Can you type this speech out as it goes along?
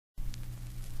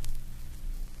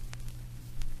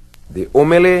The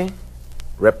omele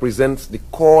represents the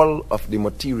call of the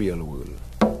material world,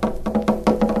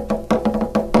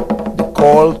 the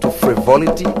call to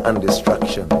frivolity and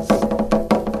distractions,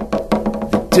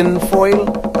 the tinfoil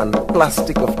and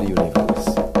plastic of the universe.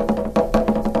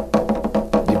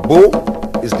 The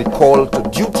bow is the call to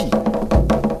duty,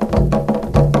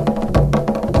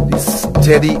 the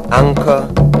steady anchor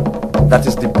that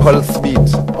is the pulse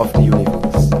beat of the universe.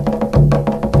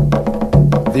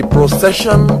 The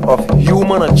procession of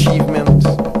human achievement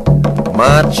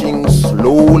marching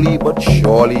slowly but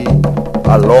surely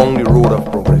along the road of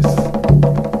progress.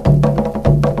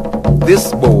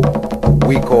 This bow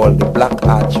we call the Black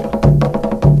Archer,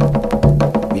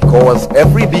 because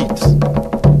every beat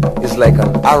is like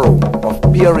an arrow of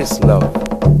purest love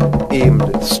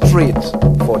aimed straight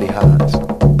for the heart.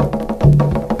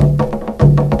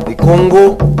 The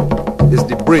Congo is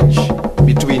the bridge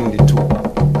between the two.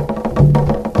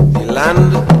 The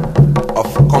land of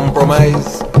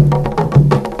compromise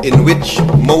in which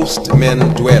most men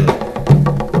dwell.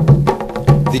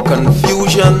 The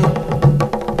confusion,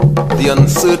 the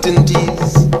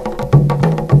uncertainties,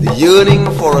 the yearning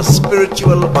for a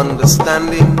spiritual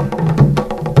understanding,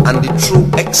 and the true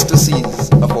ecstasies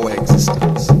of our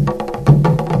existence.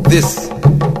 This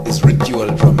is ritual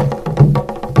drumming.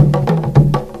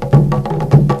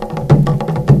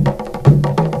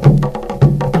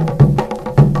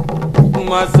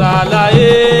 Masala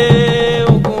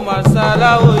Ogun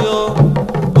masala oyo,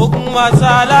 Ogun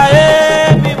masala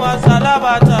mi masala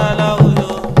batala oyo.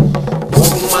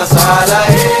 Ogun masala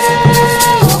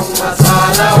Ogun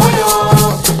masala oyo,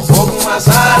 Ogun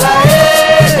masala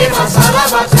mi masala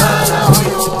batala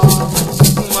oyo.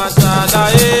 Ogun masala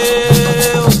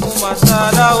Ogun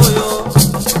masala oyo,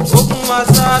 Ogun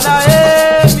masala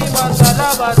mi masala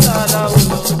batala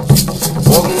oyo.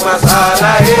 Ogun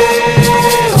masala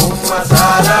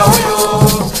masala oyo,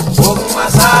 Ogun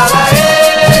masala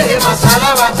masala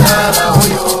batala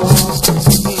oyo.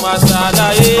 Ogun masala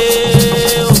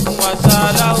Ogun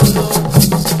masala oyo,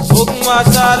 Ogun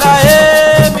masala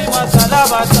mi masala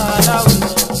batala oyo.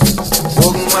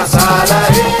 Ogun masala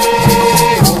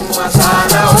Ogun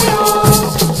masala oyo,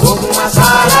 Ogun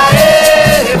masala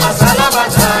masala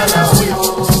batala oyo.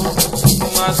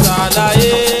 Ogun masala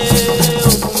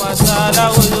Ogun masala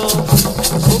oyo,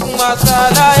 Ogun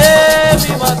masala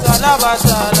mi masala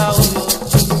batala oyo.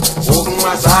 Ogun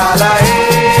masala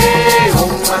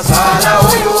Ogun masala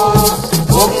oyo,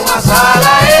 Ogun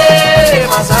masala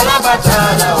masala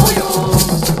batala oyo.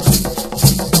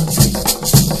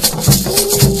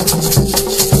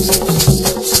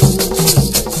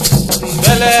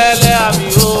 Belele ami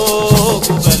o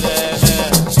kubelele,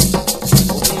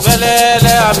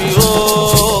 belele ami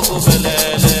o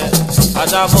kubelele,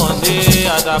 adamonde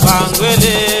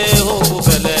adabangwele o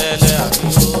kubelele ami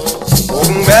o.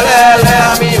 Ogun belele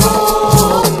ami o,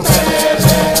 Ogun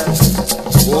belele,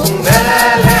 Ogun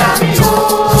belele ami o,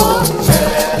 Ogun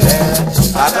belele,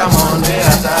 adamonde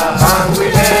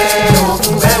adabangwele,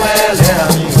 Ogun belele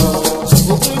ami o.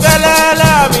 Ogun belele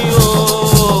ami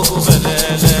o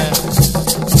kubelele,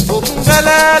 Ogun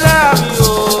belele ami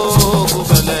o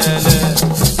kubelele,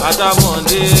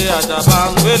 adamonde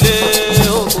adabangwele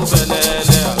o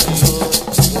kubelele ami o.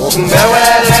 Ogun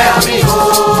belele ami o,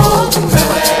 Ogun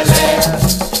belele,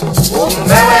 Ogun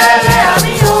belele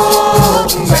ami o,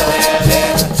 Ogun belele,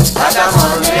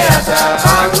 adamonde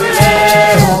adabangwele,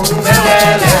 Ogun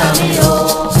belele ami o.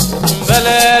 Ogun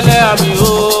belele ami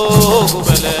o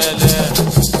kubelele,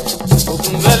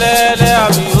 Ogun belele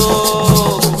ami o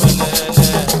kubelele,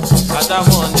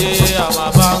 adamonde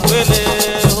amabangwele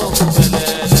o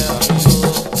kubelele ami o.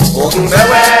 Ogun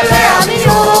belele ami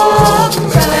o, Ogun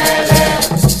belele,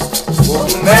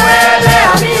 Ogun belele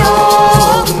ami o,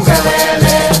 Ogun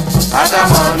belele,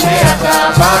 adamonde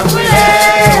adabangwele,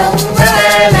 Ogun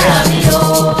belele ami o.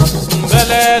 Ogun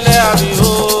belele ami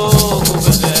o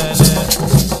kubelele,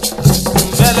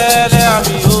 Ogun belele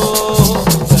ami o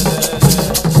kubelele,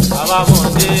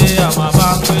 amamonde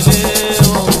amabangwele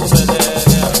o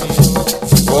kubelele ami o.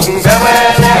 Ogun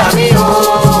belele ami o,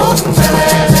 Ogun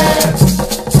belele,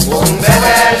 Ogun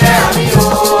belele ami o,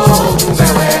 Ogun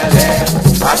belele,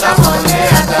 adamonde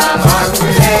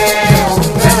adabangwele,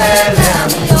 Ogun belele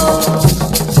ami o.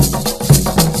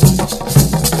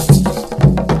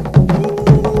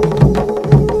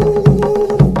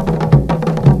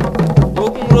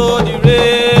 Ogun ro di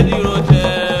ro je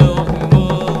ogun ro,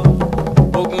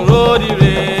 Ogun ro di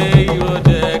ro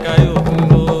je kai ogun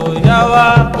ro yawa.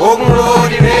 Ogun ro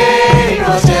di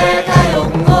roche kai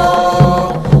ogun o,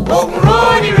 Ogun ro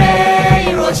di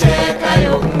roche kai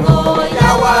ogun o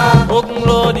yawa. Ogun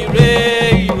ro di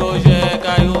ro je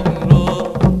kai ogun ro,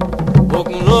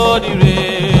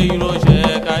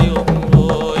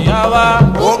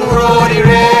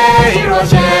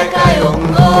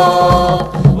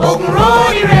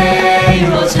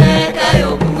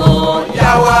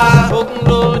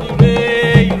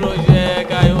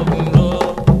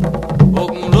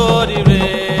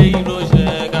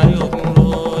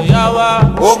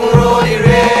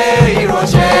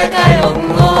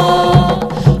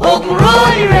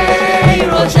 rodi re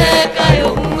iroche kayo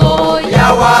ngo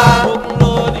yawa. Ogun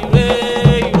rodi re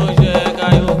iroche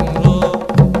kayo ngo.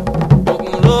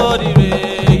 Ogun rodi re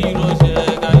iroche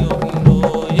kayo ngo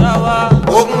yawa.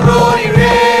 Ogun rodi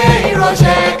re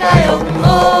iroche kayo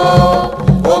ngo.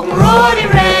 Ogun rodi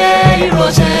re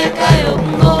iroche kayo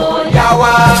ngo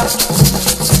yawa.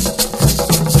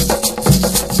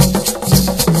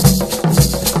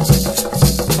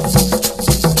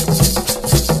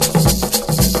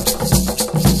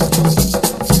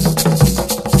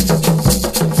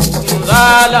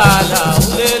 La la la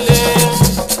ulele.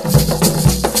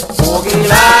 Ogun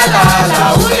la la la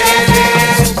ulele.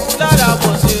 La la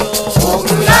mosio.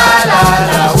 Ogun la la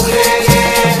la